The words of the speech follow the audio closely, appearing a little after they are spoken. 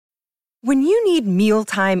When you need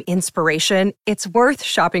mealtime inspiration, it's worth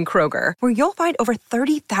shopping Kroger, where you'll find over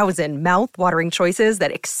 30,000 mouth-watering choices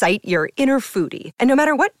that excite your inner foodie. And no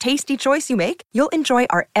matter what tasty choice you make, you'll enjoy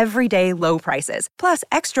our everyday low prices, plus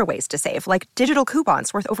extra ways to save, like digital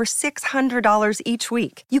coupons worth over $600 each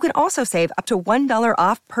week. You can also save up to $1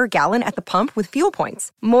 off per gallon at the pump with fuel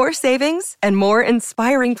points. More savings and more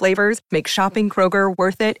inspiring flavors make shopping Kroger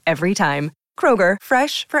worth it every time. Kroger,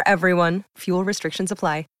 fresh for everyone. Fuel restrictions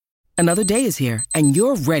apply. Another day is here, and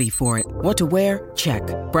you're ready for it. What to wear? Check.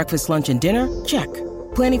 Breakfast, lunch, and dinner? Check.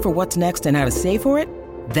 Planning for what's next and how to save for it?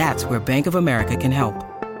 That's where Bank of America can help.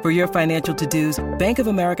 For your financial to-dos, Bank of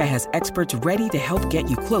America has experts ready to help get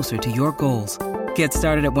you closer to your goals. Get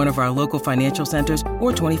started at one of our local financial centers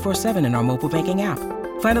or 24/7 in our mobile banking app.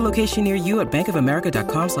 Find a location near you at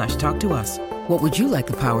bankofamerica.com/talktous. What would you like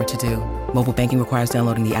the power to do? Mobile banking requires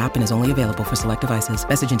downloading the app and is only available for select devices.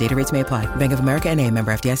 Message and data rates may apply. Bank of America N.A.,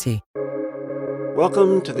 member FDIC.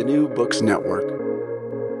 Welcome to the New Books Network.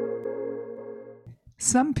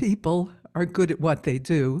 Some people are good at what they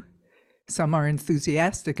do. Some are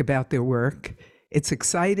enthusiastic about their work. It's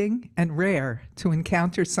exciting and rare to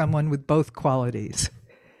encounter someone with both qualities.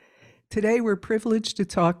 Today, we're privileged to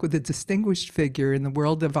talk with a distinguished figure in the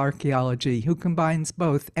world of archaeology who combines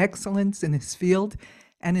both excellence in his field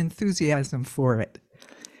and enthusiasm for it.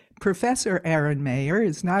 Professor Aren Maeir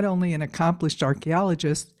is not only an accomplished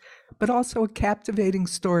archaeologist, but also a captivating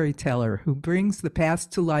storyteller who brings the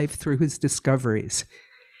past to life through his discoveries.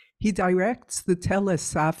 He directs the Tel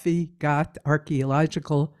Safi Gat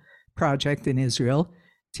Archaeological Project in Israel,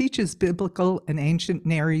 teaches biblical and ancient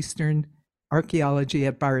Near Eastern archaeology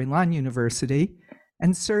at Bar Ilan University,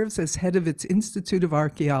 and serves as head of its Institute of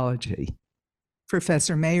Archaeology.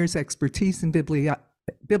 Professor Maeir's expertise in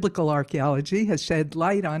biblical archaeology has shed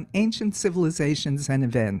light on ancient civilizations and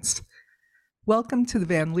events. Welcome to the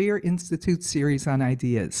Van Leer Institute series on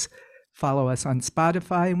ideas. Follow us on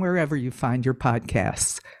Spotify and wherever you find your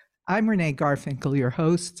podcasts. I'm Renee Garfinkel, your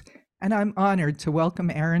host, and I'm honored to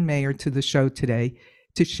welcome Aren Maeir to the show today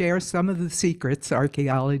to share some of the secrets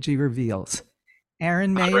archaeology reveals.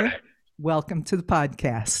 Aren Maeir, welcome to the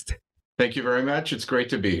podcast. Thank you very much. It's great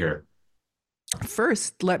to be here.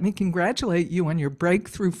 First, let me congratulate you on your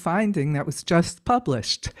breakthrough finding that was just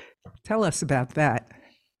published. Tell us about that.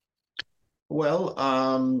 Well,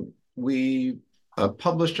 we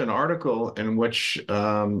published an article in which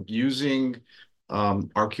using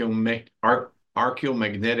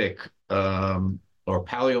archaeomagnetic or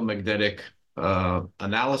paleomagnetic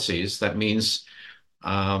analyses, that means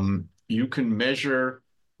you can measure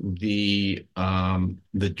the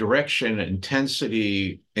direction,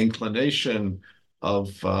 intensity, inclination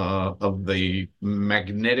of the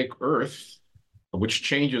magnetic Earth, which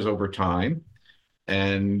changes over time.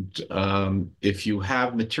 And if you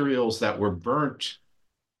have materials that were burnt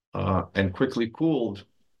and quickly cooled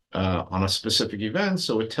on a specific event,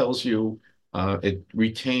 so it tells you, it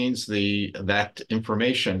retains that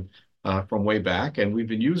information from way back. And we've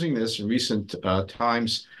been using this in recent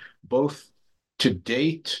times, both to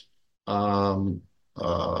date,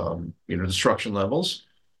 destruction levels.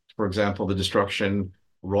 For example, the destruction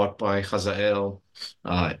wrought by Hazael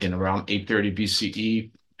in around 830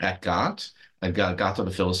 BCE at Gat of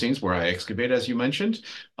the Philistines, where I excavate, as you mentioned.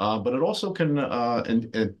 But it also can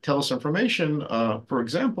tell us information, for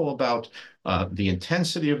example, about the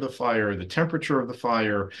intensity of the fire, the temperature of the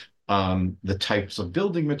fire, the types of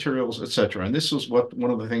building materials, etc. And this was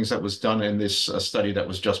one of the things that was done in this study that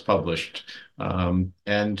was just published.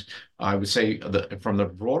 And I would say that from the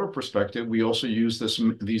broader perspective, we also use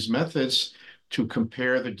these methods to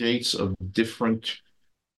compare the dates of different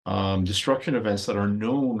destruction events that are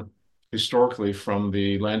known historically from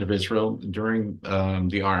the land of Israel during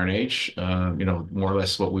the Iron Age, more or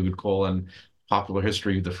less what we would call in popular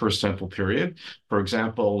history the First Temple period. For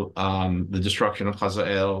example, the destruction of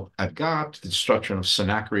Hazael at Gat, the destruction of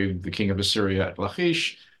Sennacherib, the king of Assyria, at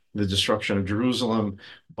Lachish, the destruction of Jerusalem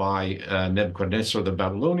by Nebuchadnezzar the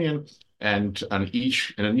Babylonian, and in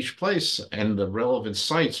each place and the relevant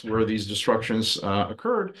sites where these destructions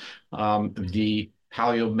occurred, the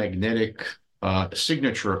paleomagnetic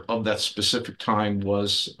signature of that specific time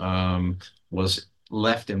was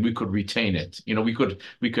left, and we could retain it.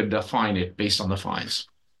 We could define it based on the finds.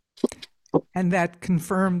 And that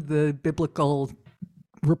confirmed the biblical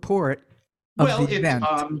report of the event.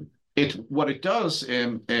 What it does,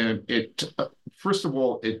 first of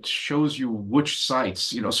all, it shows you which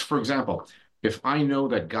sites. So for example, if I know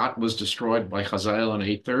that Gat was destroyed by Hazael in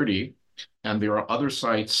 830, and there are other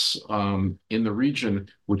sites in the region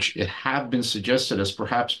which have been suggested as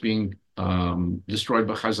perhaps being destroyed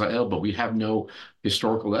by Hazael, but we have no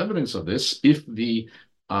historical evidence of this. If the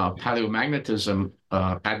paleomagnetism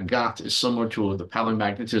at Gat is similar to the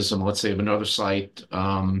paleomagnetism, let's say, of another site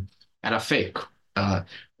at Afek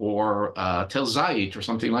or Tel Zayit or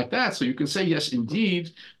something like that. So you can say, yes,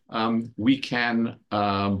 indeed, we can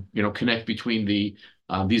connect between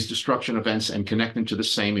these destruction events and connect them to the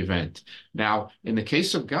same event. Now, in the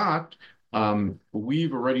case of Gat,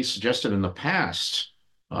 we've already suggested in the past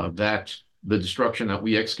that the destruction that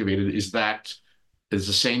we excavated is the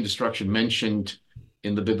same destruction mentioned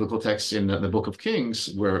in the biblical text in the Book of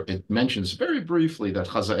Kings, where it mentions very briefly that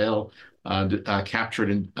Hazael captured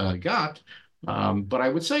in Gat. But I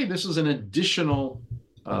would say this is an additional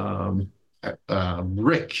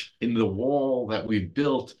brick in the wall that we've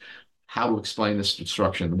built. How to explain this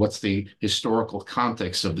destruction? What's the historical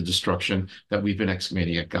context of the destruction that we've been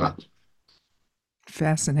excavating at Gat?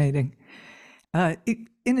 Fascinating.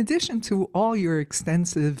 In addition to all your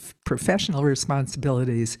extensive professional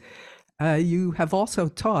responsibilities, you have also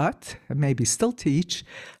taught, maybe still teach,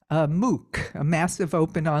 MOOC, a massive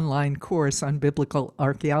open online course on biblical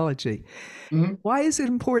archaeology. Mm-hmm. Why is it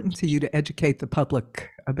important to you to educate the public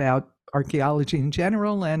about archaeology in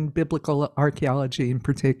general and biblical archaeology in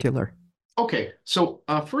particular? Okay, so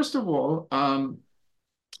first of all,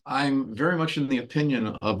 I'm very much in the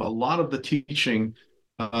opinion of a lot of the teaching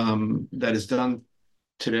that is done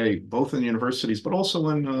today, both in universities, but also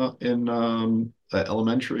in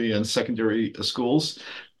elementary and secondary schools,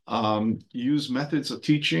 use methods of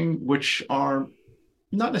teaching which are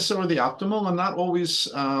not necessarily optimal and not always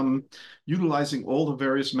utilizing all the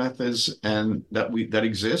various methods that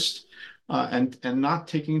exist, and not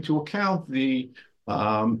taking into account the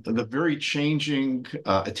very changing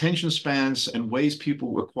attention spans and ways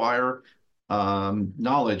people acquire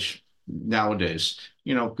knowledge nowadays.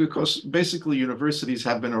 Because basically universities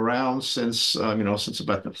have been around since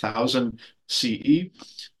about 1000 CE,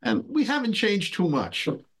 and we haven't changed too much.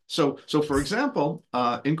 So for example,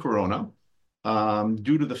 in Corona,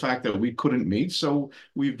 due to the fact that we couldn't meet, so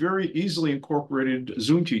we very easily incorporated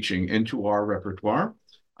Zoom teaching into our repertoire.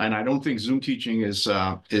 And I don't think Zoom teaching is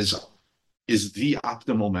the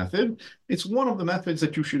optimal method. It's one of the methods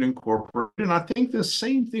that you should incorporate. And I think the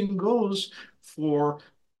same thing goes for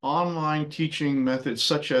online teaching methods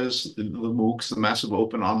such as the MOOCs, the massive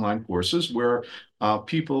open online courses, where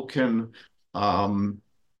people can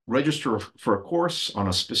register for a course on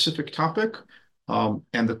a specific topic.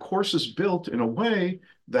 And the course is built in a way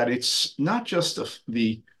that it's not just a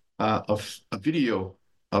video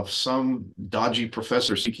of some dodgy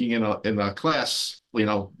professor speaking in a class,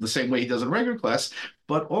 the same way he does in regular class,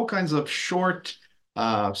 but all kinds of short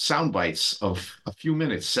sound bites of a few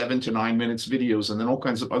minutes, 7 to 9 minutes videos, and then all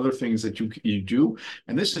kinds of other things that you do.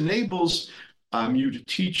 And this enables you to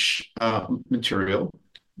teach material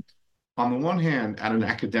on the one hand at an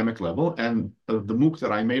academic level, and the MOOC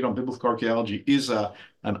that I made on biblical archaeology is an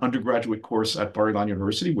undergraduate course at Bar-Ilan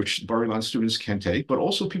University, which Bar-Ilan students can take, but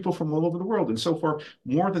also people from all over the world. And so far,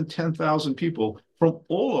 more than 10,000 people from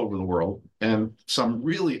all over the world, and some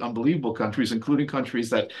really unbelievable countries, including countries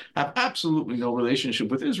that have absolutely no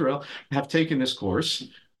relationship with Israel, have taken this course.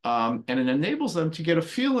 And it enables them to get a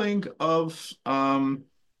feeling of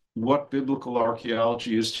what biblical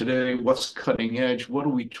archaeology is today, what's cutting edge, what do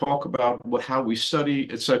we talk about, how we study,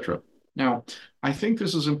 etc. Now, I think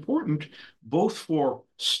this is important both for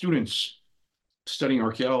students studying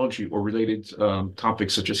archaeology or related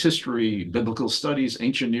topics such as history, biblical studies,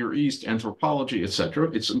 ancient Near East, anthropology,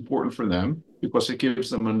 etc. It's important for them because it gives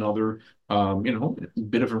them another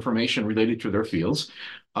bit of information related to their fields.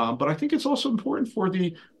 But I think it's also important for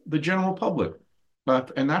the general public.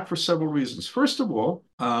 And that for several reasons. First of all,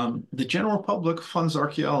 the general public funds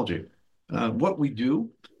archaeology. What we do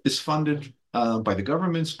is funded by the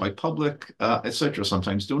governments, by public, etc.,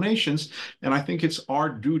 sometimes donations. And I think it's our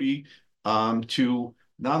duty to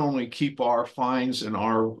not only keep our finds and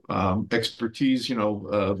our expertise,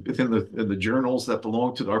 within the journals that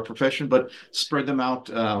belong to our profession, but spread them out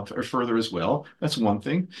further as well. That's one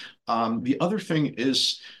thing. The other thing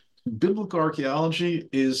is biblical archaeology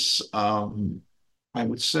is I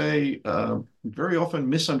would say, very often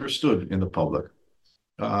misunderstood in the public.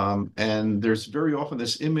 And there's very often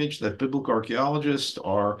this image that biblical archaeologists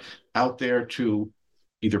are out there to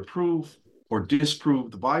either prove or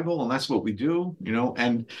disprove the Bible, and that's what we do,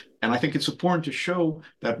 and I think it's important to show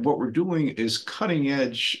that what we're doing is cutting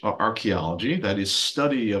edge archaeology, that is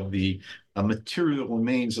study of the material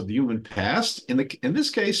remains of the human past, in this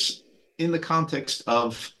case, in the context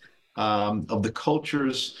of the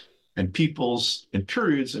cultures and peoples and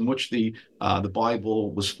periods in which the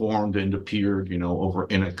Bible was formed and appeared, over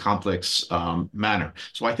in a complex manner.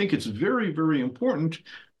 So I think it's very, very important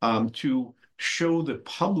to show the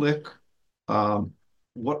public um,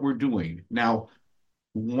 what we're doing. Now,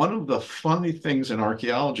 one of the funny things in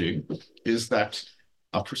archaeology is that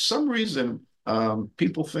for some reason,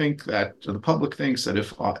 people think that the public thinks that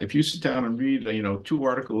if you sit down and read, 2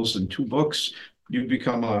 articles and 2 books, you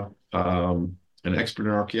become an expert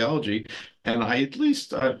in archaeology. And at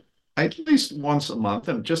least once a month,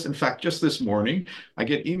 and in fact, just this morning, I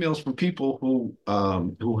get emails from people who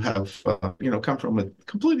have come from a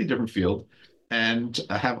completely different field and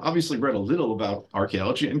have obviously read a little about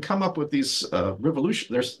archaeology and come up with these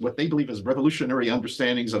there's what they believe is revolutionary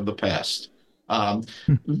understandings of the past. Um,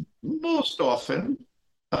 Most often,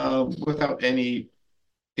 without any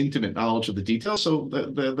intimate knowledge of the details. So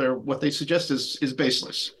what they suggest is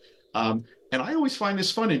baseless. And I always find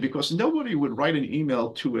this funny because nobody would write an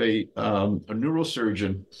email to a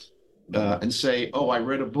neurosurgeon and say, "Oh, I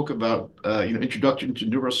read a book about introduction to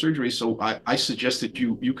neurosurgery, so I suggest that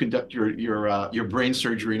you conduct your brain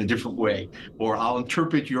surgery in a different way, or I'll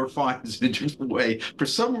interpret your findings in a different way." For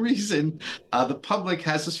some reason, the public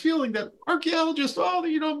has this feeling that archaeologists,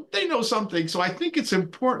 they know something. So I think it's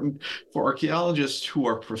important for archaeologists who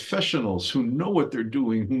are professionals, who know what they're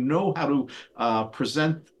doing, who know how to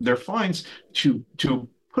present their finds, to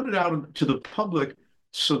put it out to the public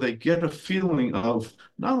so they get a feeling of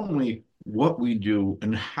not only what we do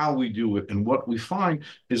and how we do it and what we find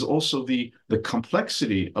is also the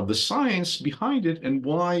complexity of the science behind it and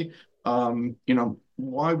why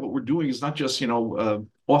what we're doing is not just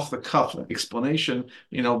off the cuff explanation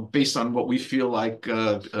based on what we feel like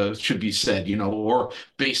should be said or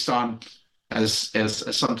based on as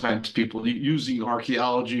sometimes people using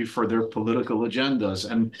archaeology for their political agendas,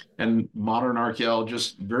 and modern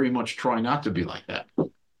archaeologists very much try not to be like that.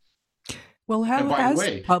 Well, And how by the has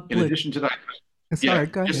way, in public... addition to that, Sorry,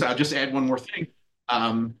 go ahead. I'll just add one more thing.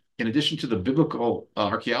 In addition to the biblical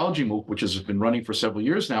archaeology MOOC, which has been running for several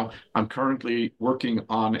years now, I'm currently working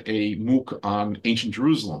on a MOOC on ancient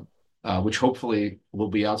Jerusalem, which hopefully will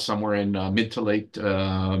be out somewhere in mid to late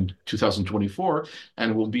 2024,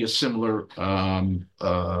 and it will be a similar, type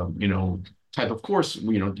of course,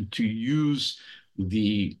 to use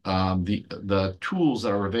the tools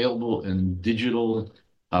that are available in digital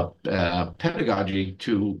pedagogy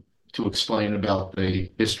to explain about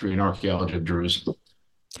the history and archaeology of Jerusalem.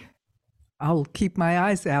 I'll keep my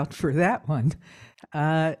eyes out for that one.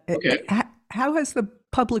 Okay. How has the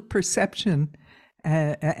public perception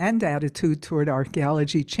and attitude toward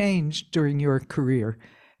archaeology changed during your career?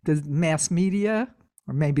 Does mass media,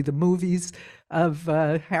 or maybe the movies of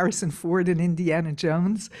Harrison Ford and Indiana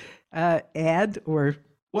Jones, add or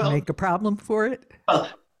make a problem for it?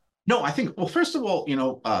 No, I think, well, first of all,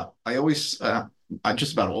 I always,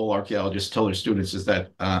 just about all archaeologists tell their students is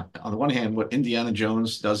that, on the one hand, what Indiana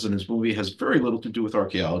Jones does in his movie has very little to do with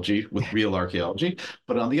archaeology, with real archaeology.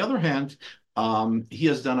 But on the other hand, he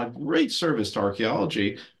has done a great service to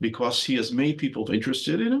archaeology because he has made people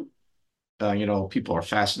interested in it. People are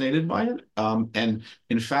fascinated by it. And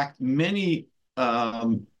in fact, many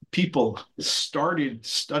people started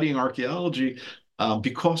studying archaeology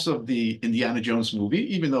because of the Indiana Jones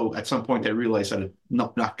movie, even though at some point they realized that it's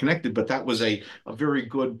not connected, but that was a very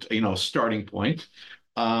good, starting point.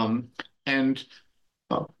 And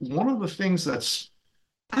one of the things that's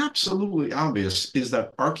absolutely obvious is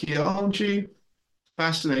that archaeology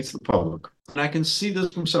fascinates the public. And I can see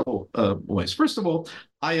this from several ways. First of all,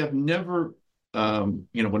 I have never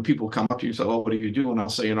when people come up to you and say, "Oh, what do you do?" And I'll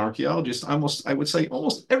say, "An archaeologist." I would say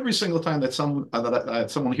almost every single time that someone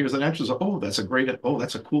hears that answer, "Oh, that's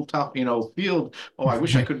a cool top, field. Oh, I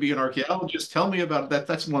wish I could be an archaeologist. Tell me about that."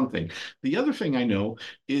 That's one thing. The other thing I know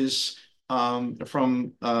is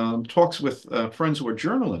from talks with friends who are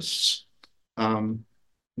journalists.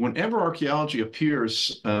 Whenever archaeology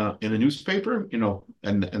appears in a newspaper,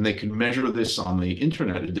 and they can measure this on the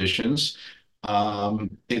internet editions.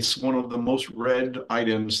 It's one of the most read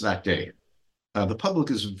items that day. The public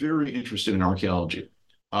is very interested in archaeology.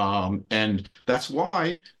 And that's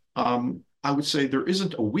why I would say there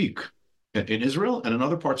isn't a week in Israel and in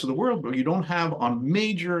other parts of the world where you don't have on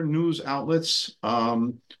major news outlets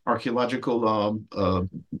archaeological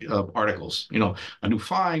articles, a new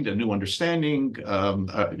find, a new understanding,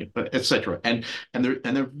 etc. And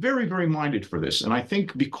they're very, very minded for this. And I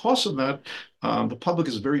think because of that, the public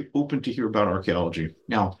is very open to hear about archaeology.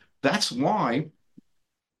 Now, that's why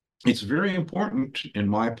it's very important, in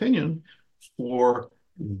my opinion, for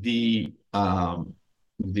the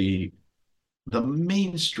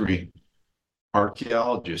mainstream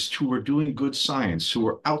archaeologists who are doing good science, who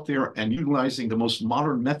are out there and utilizing the most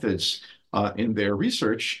modern methods in their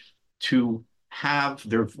research to have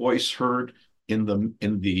their voice heard in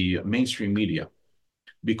the mainstream media,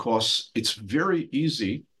 because it's very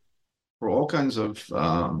easy for all kinds of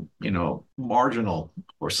marginal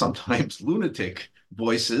or sometimes lunatic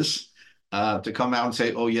voices to come out and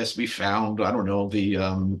say, "Oh yes, we found, I don't know, the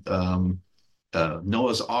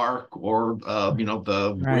Noah's Ark, or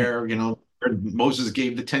the Right. where where Moses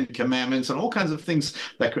gave the Ten Commandments," and all kinds of things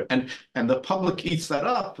that could, and the public eats that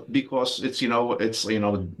up because it's dog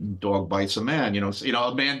bites a man, a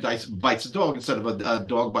man bites a dog instead of a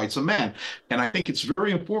dog bites a man. And I think it's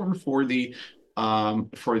very important for the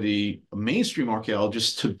mainstream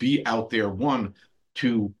archaeologists to be out there, one,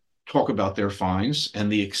 to talk about their finds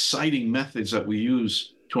and the exciting methods that we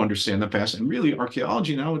use to understand the past. And really,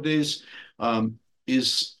 archaeology nowadays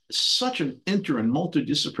is such an inter and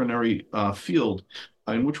multidisciplinary field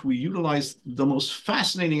in which we utilize the most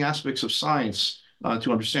fascinating aspects of science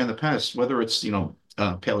to understand the past, whether it's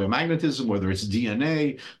paleomagnetism, whether it's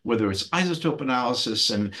DNA, whether it's isotope analysis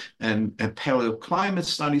and paleoclimate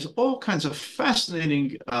studies, all kinds of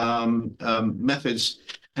fascinating methods,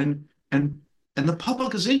 and and and the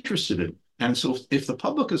public is interested in it. And so, if the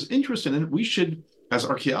public is interested in it, we should, as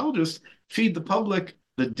archaeologists, feed the public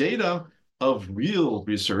the data of real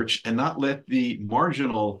research and not let the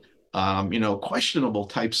marginal, questionable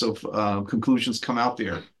types of conclusions come out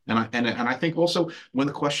there. And I think also, when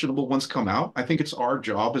the questionable ones come out, I think it's our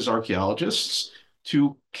job as archaeologists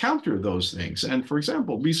to counter those things. And for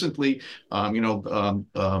example, recently, a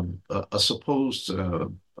supposed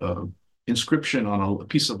inscription on a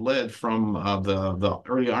piece of lead from the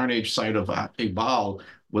early Iron Age site of Ebal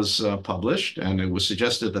was published, and it was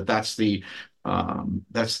suggested that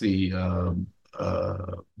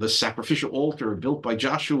the sacrificial altar built by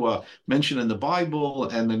Joshua mentioned in the Bible,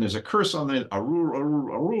 and then there's a curse on it, Arur,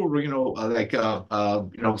 Arur, Arur,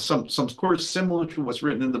 some curse similar to what's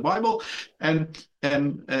written in the Bible. And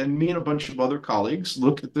me and a bunch of other colleagues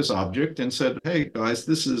looked at this object and said, "Hey guys,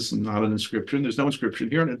 this is not an inscription. There's no inscription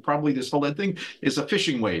here, and probably this whole thing is a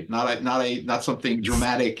fishing weight, not something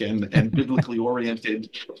dramatic and biblically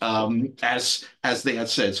oriented, as they had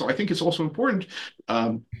said." So I think it's also important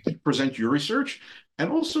to present your research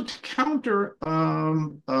and also to counter,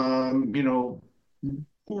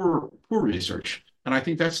 poor research. And I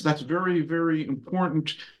think that's very, very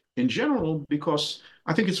important in general, because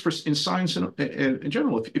I think it's in science in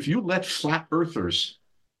general. If you let flat earthers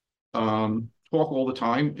talk all the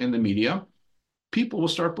time in the media, people will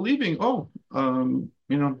start believing, the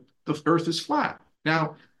earth is flat.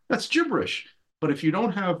 Now, that's gibberish. But if you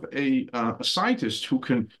don't have a scientist who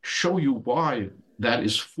can show you why that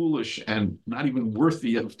is foolish and not even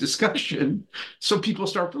worthy of discussion, so people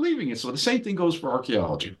start believing it. So the same thing goes for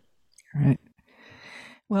archaeology. Right.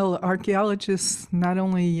 Well, archaeologists not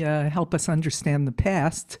only help us understand the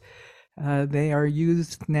past, they are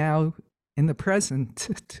used now in the present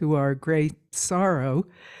to our great sorrow.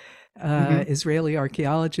 Israeli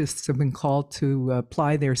archaeologists have been called to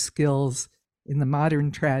apply their skills in the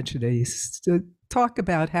modern tragedies, to talk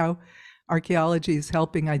about how archaeology is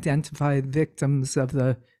helping identify victims of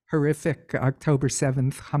the horrific October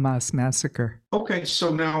 7th Hamas massacre. Okay,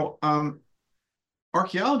 so now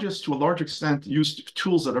archaeologists, to a large extent, use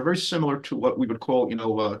tools that are very similar to what we would call,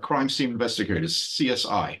 crime scene investigators,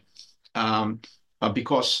 CSI,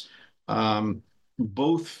 because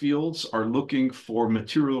both fields are looking for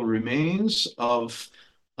material remains of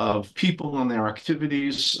people and their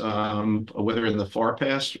activities, whether in the far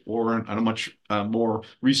past or in a much more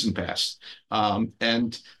recent past.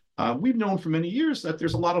 And we've known for many years that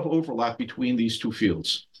there's a lot of overlap between these two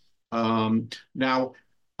fields. Now,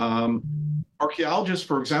 archaeologists,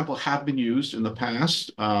 for example, have been used in the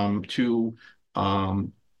past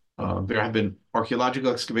there have been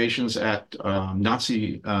archaeological excavations at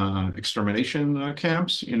Nazi extermination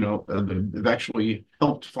camps. They've actually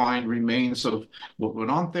helped find remains of what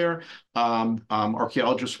went on there.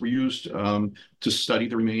 Archaeologists were used to study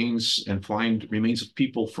the remains and find remains of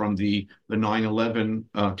people from the 9/11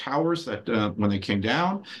 towers that when they came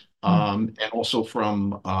down. And also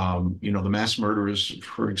from, the mass murders,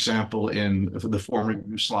 for example, in the former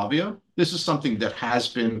Yugoslavia. This is something that has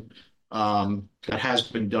been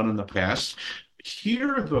done in the past.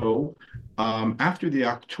 Here, though, after the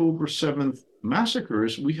October 7th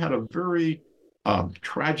massacres, we had a very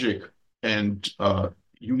tragic and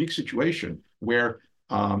unique situation where,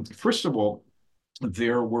 first of all,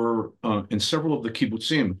 there were in several of the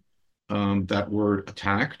kibbutzim that were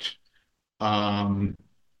attacked,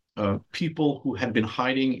 people who had been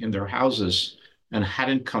hiding in their houses and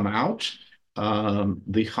hadn't come out,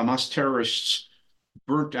 the Hamas terrorists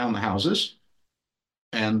burnt down the houses,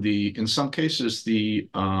 and in some cases the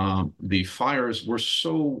fires were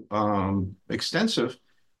so extensive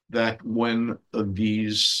that when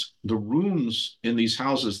the rooms in these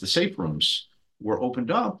houses, the safe rooms, were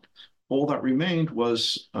opened up, all that remained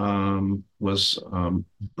was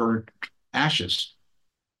burnt ashes.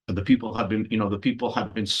 The people had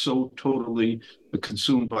been so totally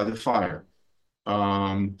consumed by the fire.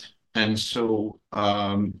 Um, and so,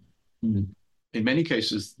 in many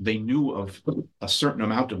cases, they knew of a certain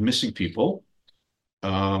amount of missing people.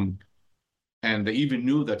 Um, and they even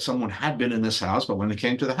knew that someone had been in this house, but when they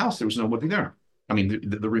came to the house, there was nobody there. I mean,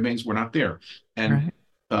 the remains were not there. And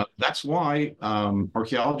Right. that's why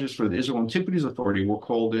archaeologists for the Israel Antiquities Authority were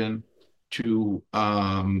called in to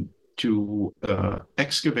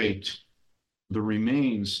excavate the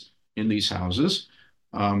remains in these houses.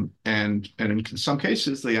 And in some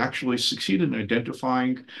cases, they actually succeeded in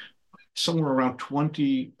identifying somewhere around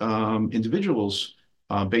 20 individuals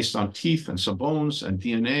based on teeth and some bones and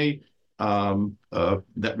DNA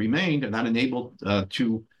that remained, and that enabled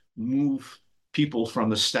to move people from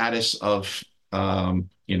the status of,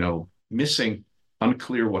 missing,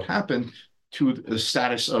 unclear what happened, to the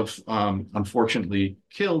status of unfortunately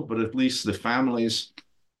killed, but at least the families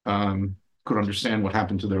could understand what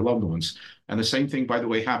happened to their loved ones. And the same thing, by the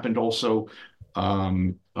way, happened also.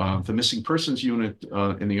 The missing persons unit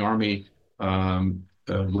in the Army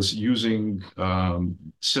was using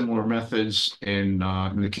similar methods in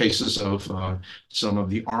the cases of some of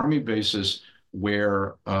the Army bases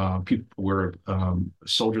where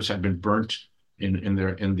soldiers had been burnt in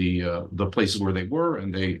the places where they were,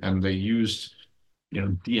 and they used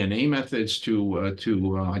DNA methods to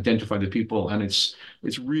identify the people, and it's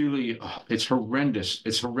really it's horrendous.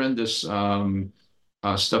 It's horrendous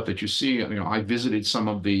stuff that you see. I visited some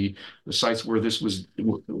of the sites where this was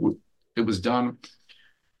it was done.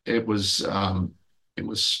 It was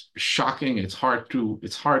shocking. It's hard to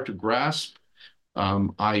grasp.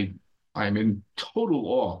 I'm in total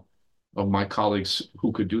awe of my colleagues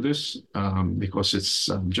who could do this because it's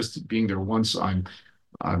just being there once. I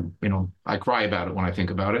cry about it when I think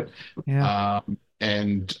about it. Yeah.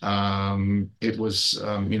 And it was,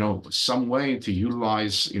 some way to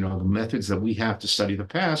utilize, the methods that we have to study the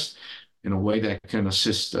past in a way that can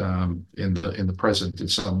assist in the present in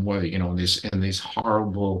some way, in these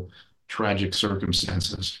horrible, tragic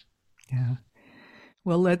circumstances. Yeah.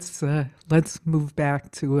 Well, let's move back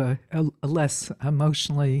to a less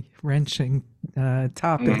emotionally wrenching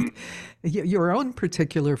topic. Your own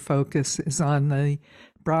particular focus is on the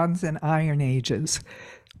Bronze and Iron Ages.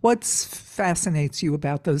 What fascinates you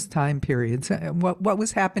about those time periods? What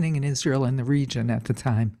was happening in Israel and the region at the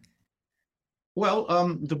time? Well,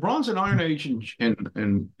 the Bronze and Iron Age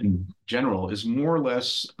in general is more or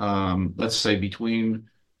less, let's say, between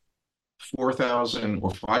 4,000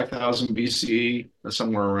 or 5,000 BCE,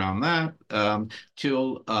 somewhere around that,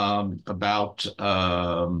 till about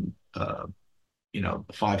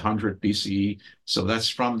 500 BCE. So that's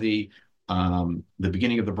from the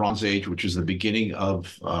beginning of the Bronze Age, which is the beginning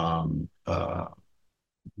of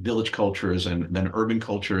village cultures and then urban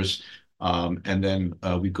cultures. And then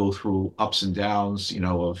we go through ups and downs,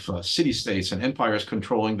 of city-states and empires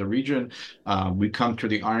controlling the region. We come to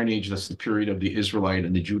the Iron Age. That's the period of the Israelite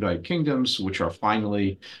and the Judite kingdoms, which are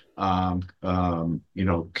finally,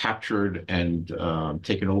 captured and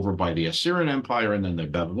taken over by the Assyrian Empire and then the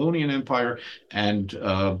Babylonian Empire. And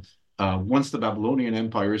once the Babylonian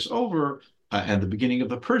Empire is over and the beginning of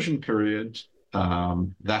the Persian period,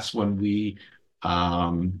 that's when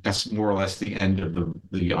that's more or less the end of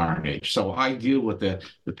the Iron Age. So I deal with the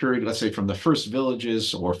period, let's say, from the first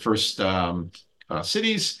villages or first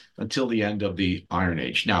cities until the end of the Iron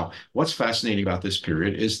Age. Now, what's fascinating about this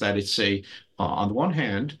period is that on the one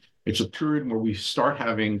hand, it's a period where we start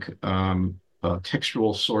having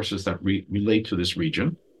textual sources that relate to this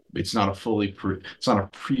region. It's not a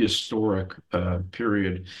prehistoric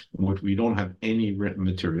period in which we don't have any written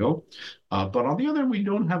material. But on the other hand, we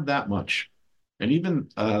don't have that much. And even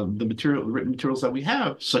the written materials that we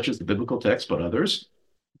have, such as the biblical text, but others,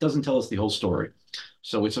 doesn't tell us the whole story.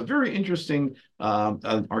 So it's a very interesting,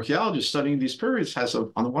 an archaeologist studying these periods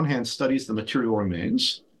on the one hand, studies the material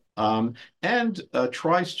remains and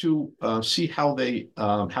tries to see how they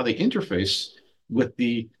interface with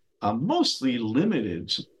the mostly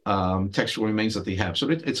limited textual remains that they have. So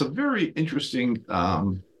it's a very interesting,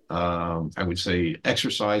 I would say,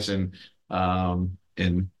 exercise in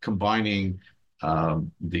combining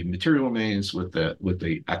the material remains with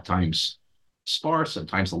the at times sparse,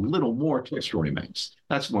 sometimes a little more textual remains.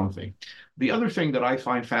 That's one thing. The other thing that I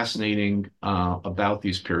find fascinating about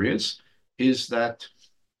these periods is that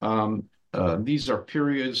these are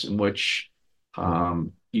periods in which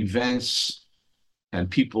events and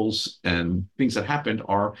peoples and things that happened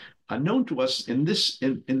are known to us in this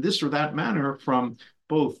or that manner from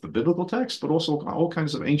both the biblical text, but also all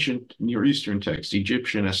kinds of ancient Near Eastern texts,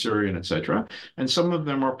 Egyptian, Assyrian, etc. And some of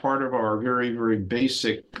them are part of our very, very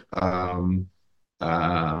basic um,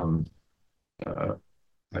 uh,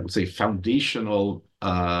 I would say, foundational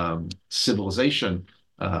civilization,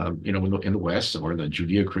 in the West or the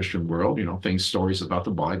Judeo-Christian world, things, stories about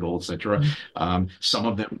the Bible, etc. Some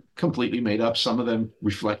of them completely made up, some of them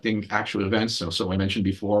reflecting actual events. So I mentioned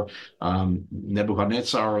before,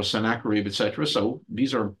 Nebuchadnezzar or Sennacherib, etc. So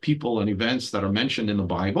these are people and events that are mentioned in the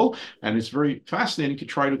Bible, and it's very fascinating to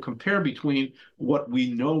try to compare between what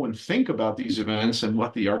we know and think about these events and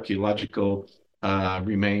what the archaeological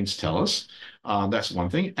remains tell us. That's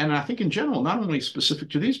one thing. And I think in general, not only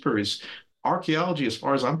specific to these periods, archaeology, as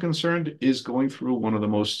far as I'm concerned, is going through one of the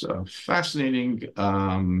most fascinating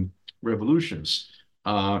revolutions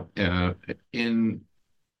in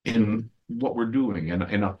what we're doing.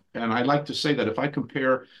 And I like to say that if I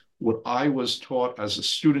compare what I was taught as a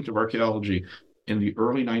student of archaeology in the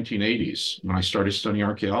early 1980s, when I started studying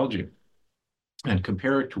archaeology, and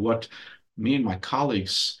compare it to what me and my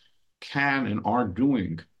colleagues can and are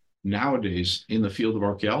doing nowadays in the field of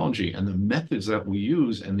archaeology, and the methods that we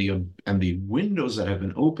use, and the windows that have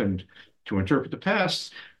been opened to interpret the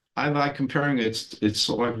past, I like comparing it. It's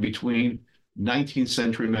sort of between 19th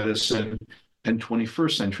century medicine and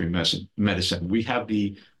 21st century medicine. We have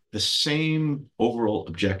the same overall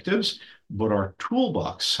objectives, but our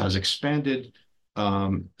toolbox has expanded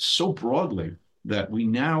so broadly that we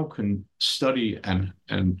now can study and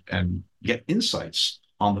get insights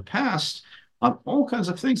on the past on all kinds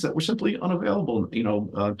of things that were simply unavailable,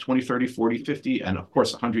 20, 30, 40, 50, and of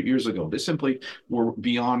course, 100 years ago. They simply were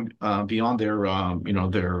beyond their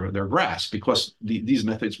grasp, because these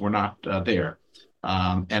methods were not there.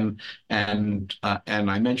 And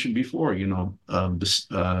I mentioned before, this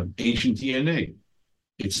ancient DNA.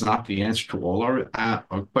 It's not the answer to all our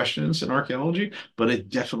questions in archaeology, but it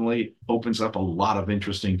definitely opens up a lot of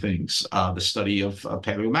interesting things. The study of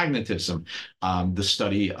paleomagnetism, the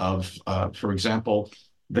study of, for example,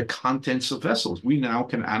 the contents of vessels. We now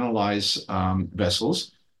can analyze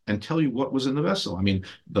vessels and tell you what was in the vessel. I mean,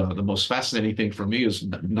 the most fascinating thing for me is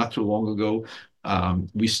not too long ago,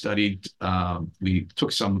 we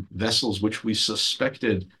took some vessels which we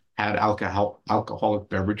suspected had alcoholic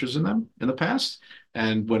beverages in them in the past.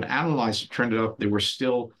 And when analyzed, it turned out they were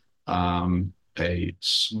still a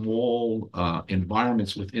small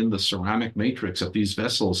environments within the ceramic matrix of these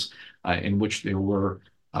vessels, in which there were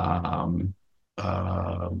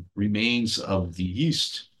remains of the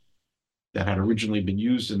yeast that had originally been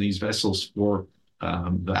used in these vessels for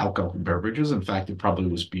the alcoholic beverages. In fact, it probably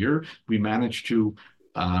was beer. We managed to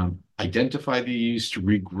identify the yeast, to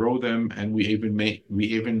regrow them, and we even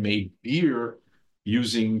made beer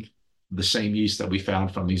using the same yeast that we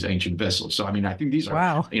found from these ancient vessels. So, I mean, I think these are,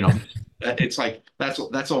 Wow. It's like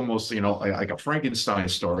that's almost, like a Frankenstein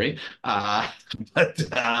story. But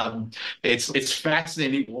it's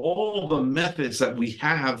fascinating, all the methods that we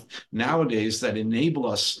have nowadays that enable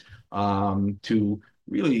us to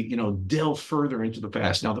really, delve further into the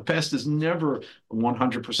past. Now, the past is never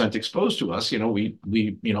 100% exposed to us.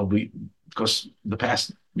 Because the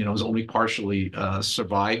past, is only partially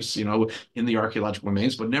survives, in the archaeological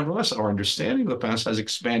remains, but nevertheless, our understanding of the past has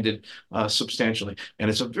expanded substantially. And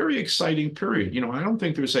it's a very exciting period. I don't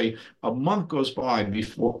think there's a month goes by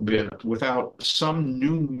without some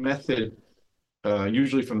new method,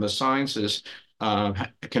 usually from the sciences,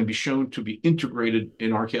 can be shown to be integrated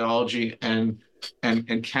in archaeology and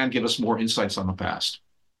can give us more insights on the past.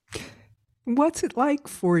 What's it like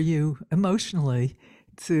for you emotionally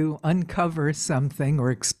to uncover something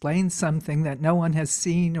or explain something that no one has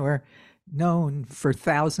seen or known for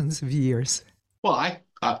thousands of years? Well, I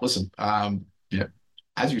listen. Yeah,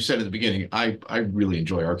 as you said at the beginning, I really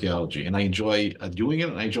enjoy archaeology, and I enjoy doing it,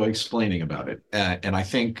 and I enjoy explaining about it. And I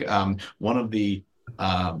think one of the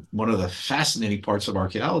fascinating parts of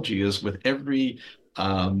archaeology is with every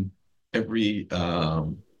time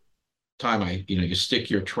you stick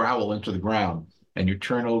your trowel into the ground and you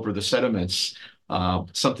turn over the sediments,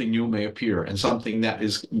 something new may appear, and something that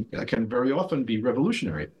can very often be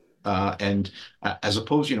revolutionary. And as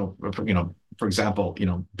opposed, for example,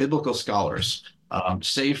 biblical scholars,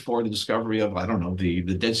 save for the discovery of, I don't know, the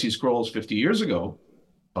Dead Sea Scrolls 50 years ago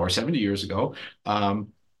or 70 years ago,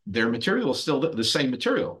 their material is still the same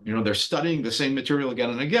material. They're studying the same material again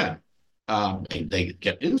and again. They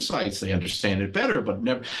get insights, they understand it better, but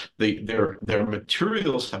never their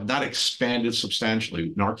materials have not expanded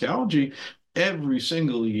substantially. In archaeology, every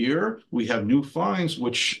single year we have new finds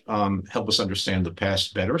which help us understand the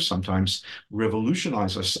past better, sometimes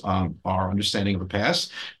revolutionize us our understanding of the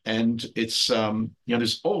past. And it's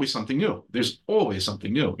there's always something new. There's always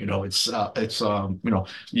something new.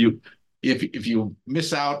 If you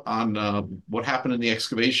miss out on what happened in the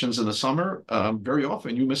excavations in the summer, very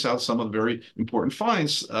often you miss out some of the very important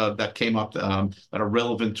finds that came up that are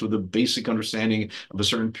relevant to the basic understanding of a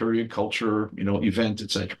certain period, culture, event,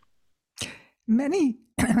 etc. Many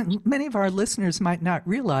of our listeners might not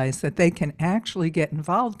realize that they can actually get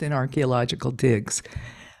involved in archaeological digs.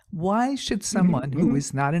 Why should someone who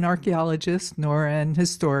is not an archaeologist nor an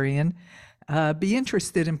historian be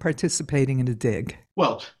interested in participating in a dig?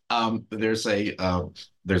 Well, there's a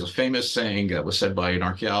famous saying that was said by an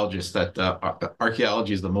archaeologist that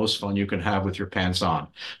archaeology is the most fun you can have with your pants on.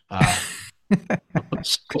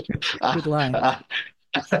 Good line.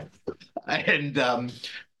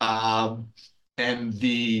 And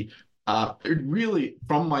the really,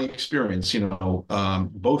 from my experience,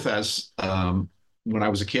 both as when I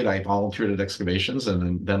was a kid, I volunteered at excavations,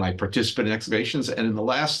 and then I participated in excavations. And in the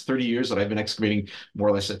last 30 years that I've been excavating more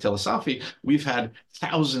or less at Tel Safi, we've had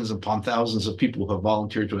thousands upon thousands of people who have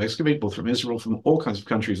volunteered to excavate, both from Israel, from all kinds of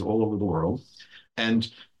countries all over the world. And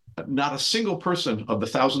not a single person of the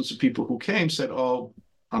thousands of people who came said, "Oh,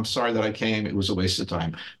 I'm sorry that I came. It was a waste of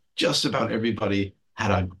time." Just about everybody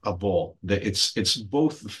had a ball. It's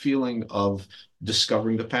both the feeling of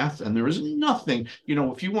discovering the past, and there is nothing,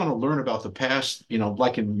 if you want to learn about the past,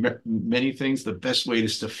 like in many things, the best way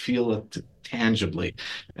is to feel it tangibly.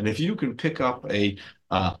 And if you can pick up a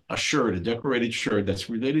shirt, a decorated shirt that's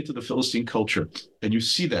related to the Philistine culture, and you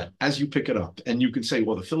see that as you pick it up, and you can say,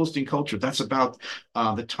 well, the Philistine culture, that's about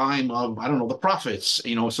the time of, I don't know, the prophets,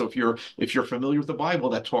 so if you're familiar with the Bible,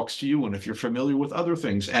 that talks to you, and if you're familiar with other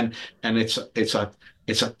things, and it's a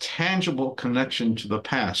tangible connection to the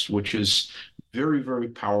past, which is very, very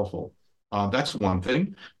powerful. That's one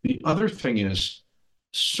thing. The other thing is,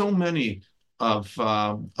 so many of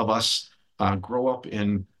us grow up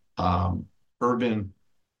in urban,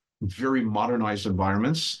 very modernized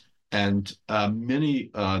environments, and many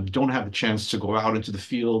don't have the chance to go out into the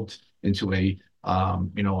field, into a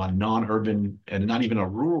non-urban and not even a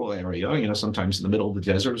rural area, sometimes in the middle of the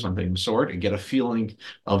desert or something of the sort, and get a feeling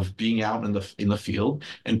of being out in the field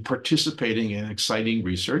and participating in exciting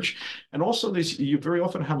research. And also, you very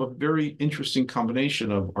often have a very interesting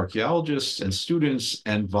combination of archaeologists and students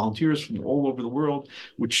and volunteers from all over the world,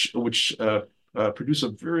 which produce a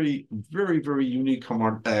very, very, very unique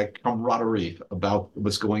camaraderie about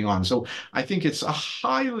what's going on. So I think it's a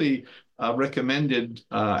highly recommended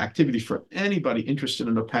activity for anybody interested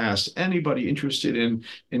in the past, anybody interested in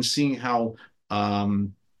seeing how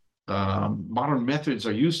modern methods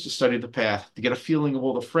are used to study the past, to get a feeling of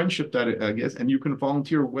all the friendship that it gets. And you can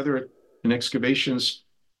volunteer, whether in excavations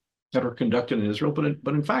that are conducted in Israel,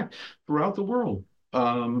 but in fact, throughout the world.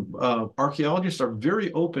 Archaeologists are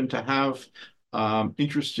very open to have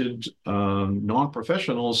interested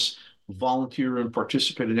non-professionals volunteer and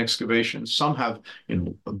participate in excavations. Some have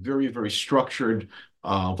a very, very structured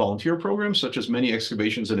volunteer programs, such as many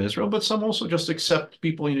excavations in Israel, but some also just accept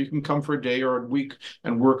people. You can come for a day or a week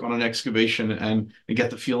and work on an excavation and get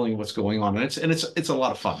the feeling of what's going on. And it's a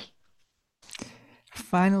lot of fun.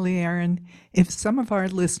 Finally, Aren, if some of our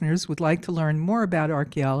listeners would like to learn more about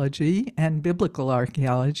archaeology and biblical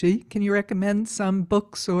archaeology, can you recommend some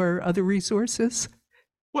books or other resources?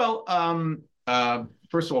 Well,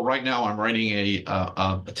 first of all, right now I'm writing a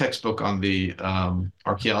textbook on the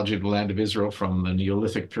archaeology of the land of Israel from the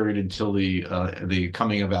Neolithic period until the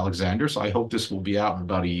coming of Alexander. So I hope this will be out in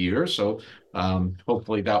about a year. So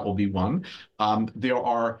hopefully that will be one. There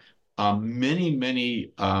are many,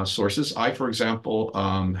 many sources. I, for example,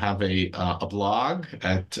 have a blog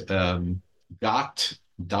at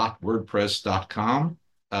got.wordpress.com.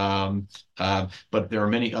 But there are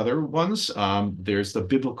many other ones. There's the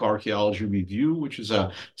Biblical Archaeology Review, which is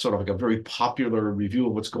a sort of like a very popular review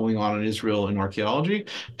of what's going on in Israel in archaeology.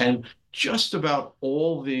 And just about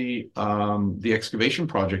all the excavation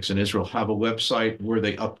projects in Israel have a website where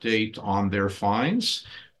they update on their finds.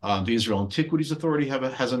 The Israel Antiquities Authority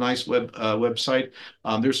has a nice website.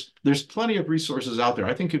 There's plenty of resources out there.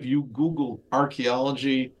 I think if you Google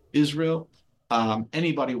archaeology Israel,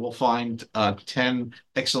 anybody will find 10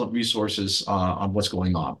 excellent resources on what's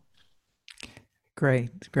going on. Great.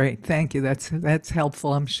 Thank you. That's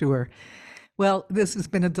helpful, I'm sure. Well, this has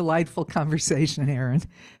been a delightful conversation, Aren.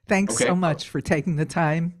 Thanks Okay. so much for taking the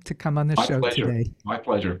time to come on the My show pleasure. today. My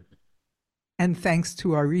pleasure. And thanks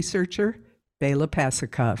to our researcher, Bela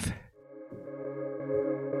Pasikov.